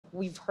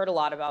we've heard a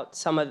lot about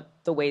some of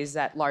the ways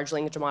that large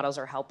language models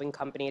are helping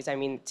companies. I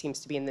mean, it seems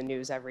to be in the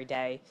news every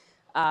day.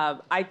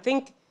 I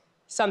think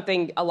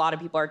something a lot of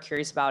people are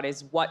curious about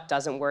is what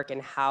doesn't work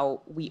and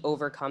how we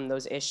overcome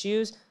those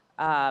issues.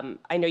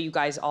 I know you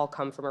guys all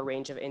come from a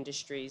range of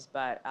industries,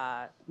 but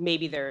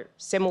maybe they're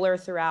similar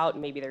throughout,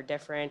 maybe they're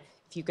different.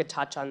 If you could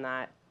touch on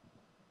that.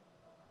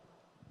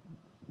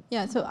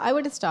 Yeah, so I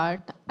would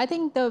start. I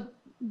think there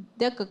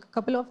are a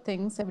couple of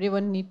things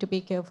everyone need to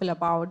be careful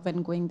about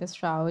when going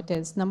this route.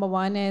 Is number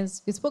one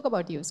is we spoke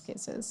about use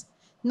cases.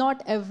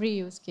 Not every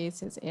use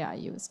case is AI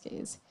use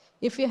case.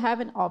 If you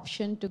have an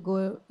option to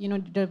go,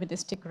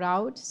 deterministic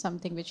route,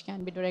 something which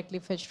can be directly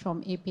fetched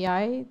from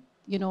API,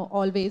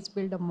 always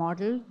build a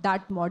model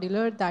that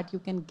modular that you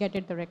can get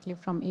it directly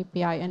from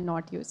API and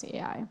not use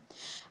AI.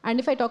 And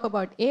if I talk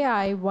about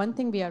AI, one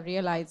thing we are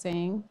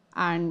realizing,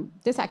 and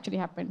this actually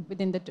happened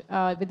within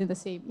the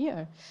same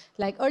year.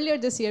 Like earlier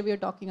this year, we were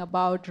talking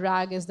about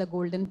RAG is the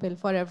golden pill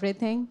for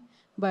everything,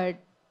 but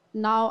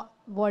now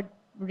what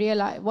we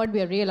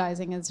are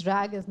realizing is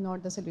RAG is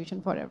not the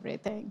solution for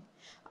everything.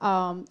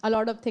 A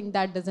lot of things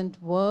that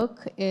doesn't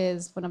work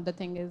is, one of the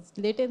things is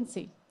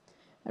latency.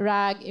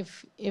 RAG,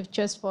 if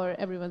just for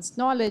everyone's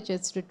knowledge,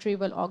 it's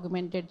retrieval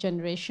augmented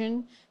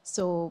generation.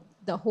 So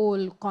the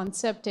whole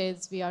concept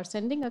is we are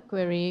sending a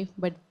query,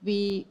 but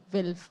we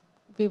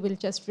will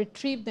just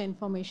retrieve the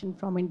information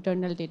from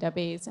internal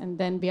database, and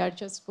then we are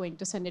just going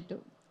to send it to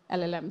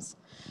LLMs.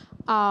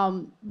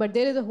 But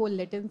there is a whole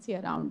latency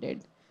around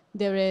it.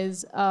 There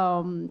is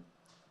a,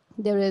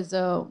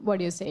 what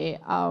do you say,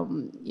 a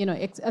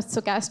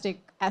stochastic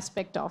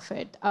aspect of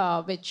it,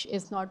 which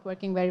is not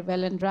working very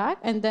well in RAG.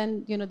 And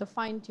then, the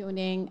fine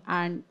tuning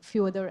and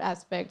few other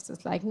aspects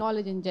is like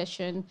knowledge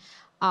ingestion.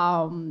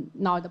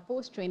 Now the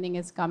post-training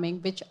is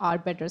coming, which are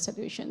better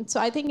solutions. So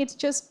I think it's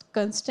just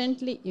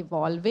constantly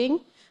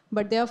evolving,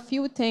 but there are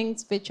few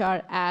things which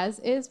are as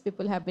is.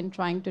 People have been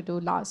trying to do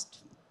last,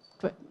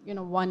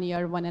 1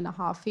 year,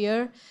 1.5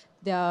 years.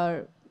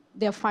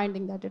 They're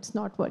finding that it's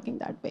not working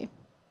that way.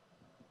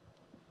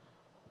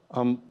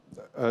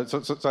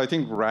 So I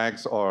think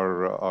RAGs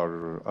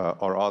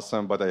are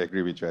awesome, but I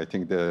agree with you. I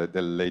think the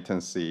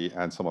latency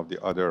and some of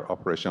the other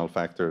operational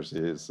factors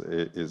is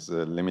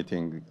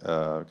limiting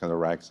kind of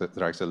RAGs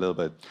a little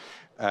bit.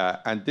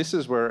 And this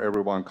is where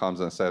everyone comes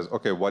and says,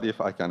 okay, what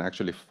if I can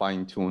actually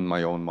fine tune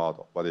my own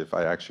model? What if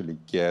I actually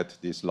get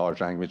this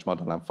large language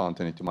model and fine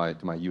tune it to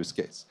my use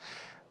case?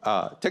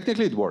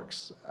 Technically, it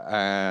works,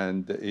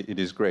 and it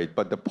is great.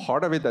 But the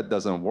part of it that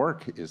doesn't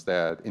work is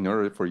that in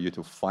order for you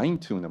to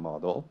fine-tune a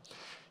model,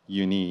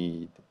 you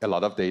need a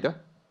lot of data.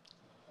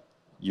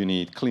 You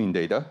need clean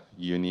data.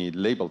 You need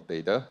labeled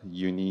data.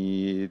 You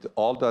need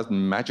all those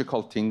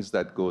magical things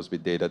that goes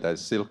with data that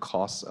still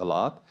costs a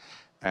lot,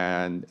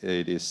 and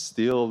it is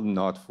still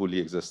not fully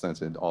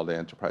existent in all the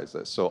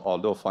enterprises. So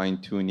although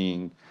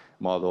fine-tuning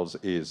models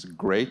is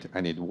great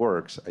and it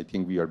works, I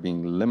think we are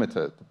being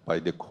limited by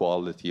the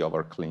quality of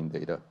our clean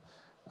data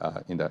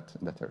in that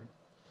area.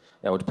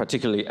 I would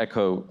particularly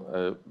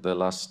echo the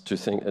last two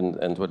things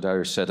and what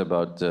Darius said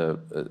about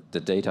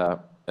the data.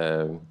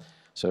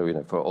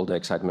 So for all the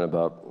excitement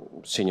about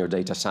senior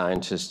data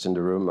scientists in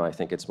the room, I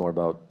think it's more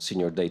about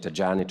senior data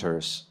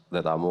janitors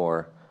that are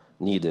more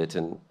needed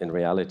in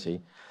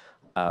reality.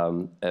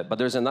 But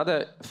there's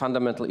another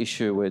fundamental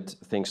issue with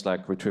things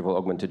like retrieval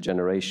augmented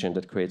generation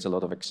that creates a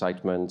lot of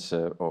excitement,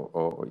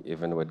 or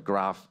even with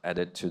graph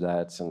added to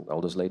that and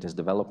all those latest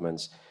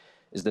developments,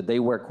 is that they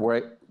work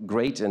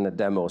great in a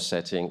demo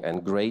setting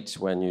and great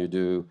when you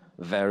do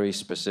very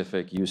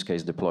specific use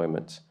case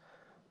deployment.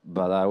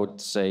 But I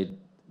would say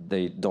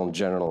they don't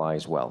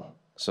generalize well.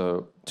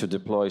 So to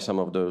deploy some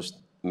of those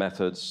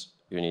methods,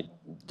 you need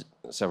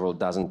several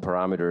dozen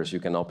parameters you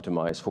can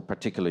optimize for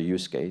particular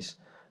use case.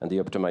 And the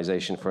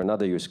optimization for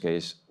another use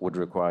case would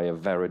require a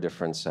very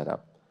different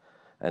setup.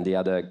 And the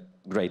other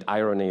great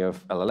irony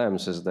of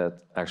LLMs is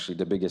that actually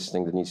the biggest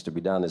thing that needs to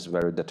be done is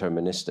very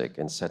deterministic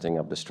in setting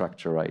up the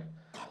structure right,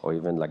 or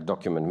even like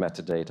document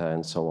metadata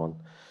and so on.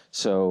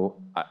 So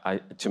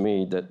to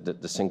me,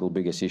 the single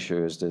biggest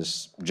issue is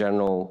this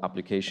general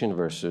application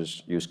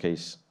versus use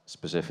case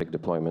specific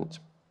deployment.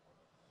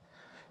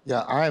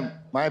 Yeah,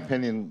 my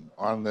opinion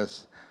on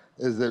this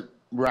is that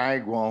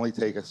RAG will only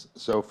take us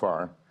so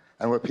far.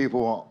 And what people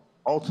will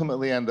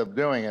ultimately end up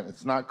doing, and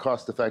it's not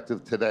cost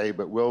effective today,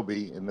 but will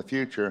be in the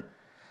future,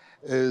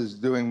 is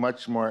doing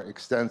much more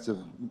extensive,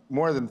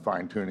 more than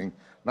fine tuning,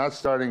 not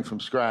starting from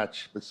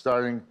scratch, but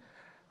starting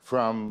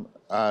from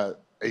a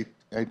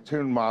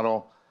tuned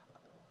model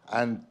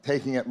and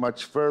taking it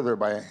much further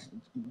by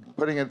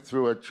putting it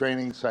through a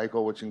training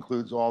cycle, which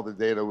includes all the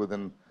data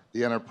within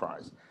the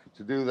enterprise.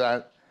 To do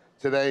that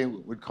today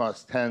would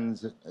cost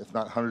tens, if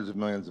not hundreds of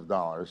millions of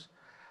dollars.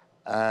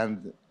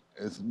 And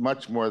it's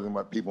much more than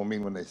what people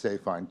mean when they say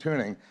fine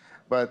tuning.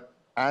 But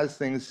as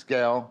things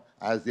scale,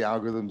 as the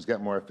algorithms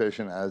get more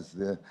efficient, as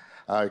the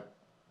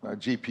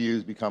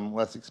GPUs become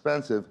less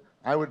expensive,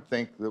 I would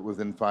think that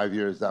within 5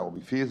 years that will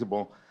be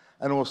feasible,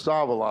 and it will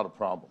solve a lot of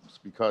problems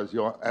because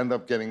you'll end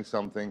up getting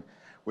something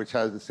which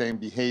has the same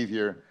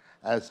behavior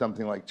as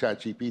something like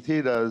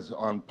ChatGPT does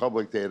on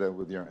public data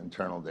with your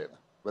internal data.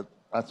 But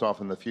that's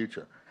off in the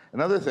future.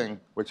 Another thing,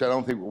 which I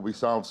don't think will be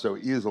solved so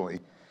easily,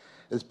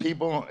 is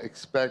people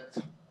expect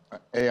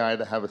AI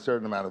to have a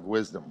certain amount of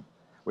wisdom,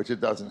 which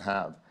it doesn't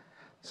have.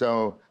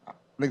 So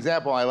an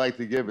example I like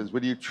to give is,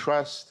 would you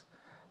trust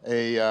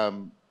a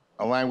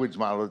language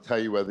model to tell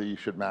you whether you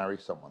should marry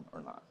someone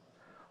or not?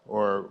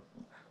 Or,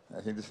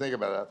 I think, just think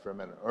about that for a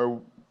minute.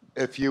 Or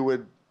if you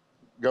would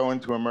go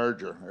into a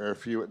merger, or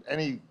if you would,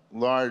 any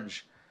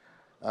large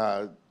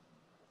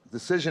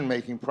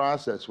decision-making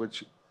process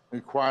which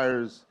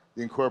requires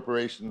the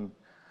incorporation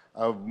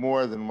of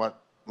more than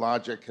what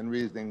logic and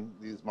reasoning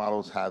these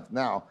models have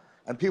now.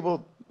 And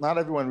people, not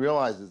everyone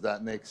realizes that,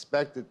 and they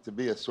expect it to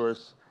be a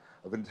source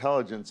of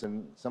intelligence,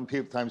 and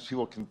sometimes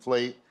people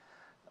conflate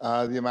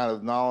the amount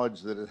of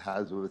knowledge that it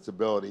has with its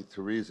ability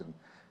to reason.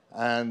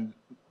 And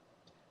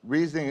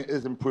reasoning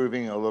is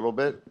improving a little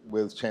bit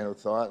with chain of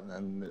thought,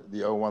 and the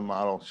O1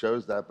 model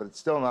shows that, but it's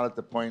still not at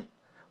the point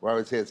where I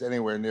would say it's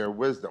anywhere near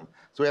wisdom.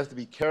 So we have to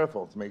be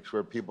careful to make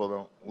sure people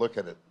don't look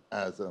at it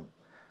as a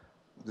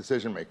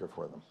decision maker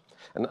for them.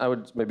 And I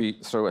would maybe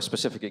throw a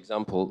specific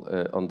example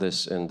on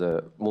this in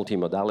the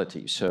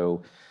multimodality.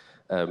 So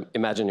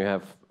imagine you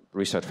have a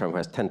research firm who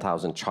has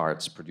 10,000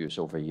 charts produced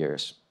over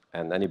years,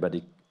 and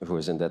anybody who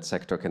is in that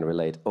sector can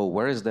relate. Oh,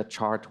 where is that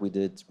chart we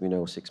did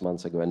 6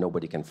 months ago, and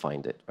nobody can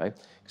find it, right?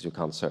 Because you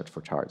can't search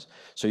for charts.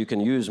 So you can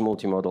use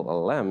multimodal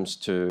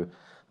LLMs to,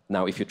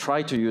 now if you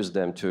try to use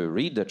them to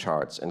read the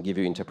charts and give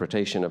you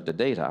interpretation of the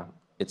data,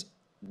 it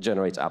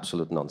generates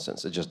absolute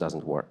nonsense. It just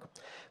doesn't work.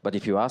 But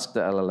if you ask the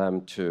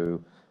LLM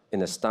to,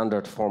 in a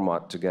standard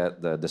format, to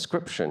get the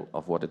description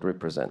of what it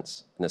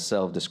represents in a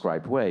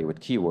self-described way with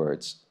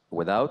keywords,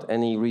 without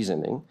any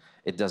reasoning,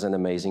 it does an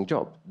amazing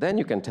job. Then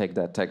you can take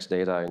that text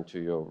data into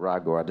your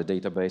RAG or other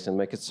database and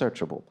make it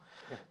searchable.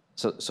 Yeah.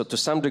 So to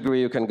some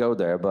degree you can go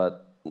there,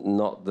 but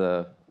not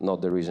the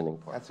reasoning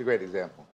part. That's a great example.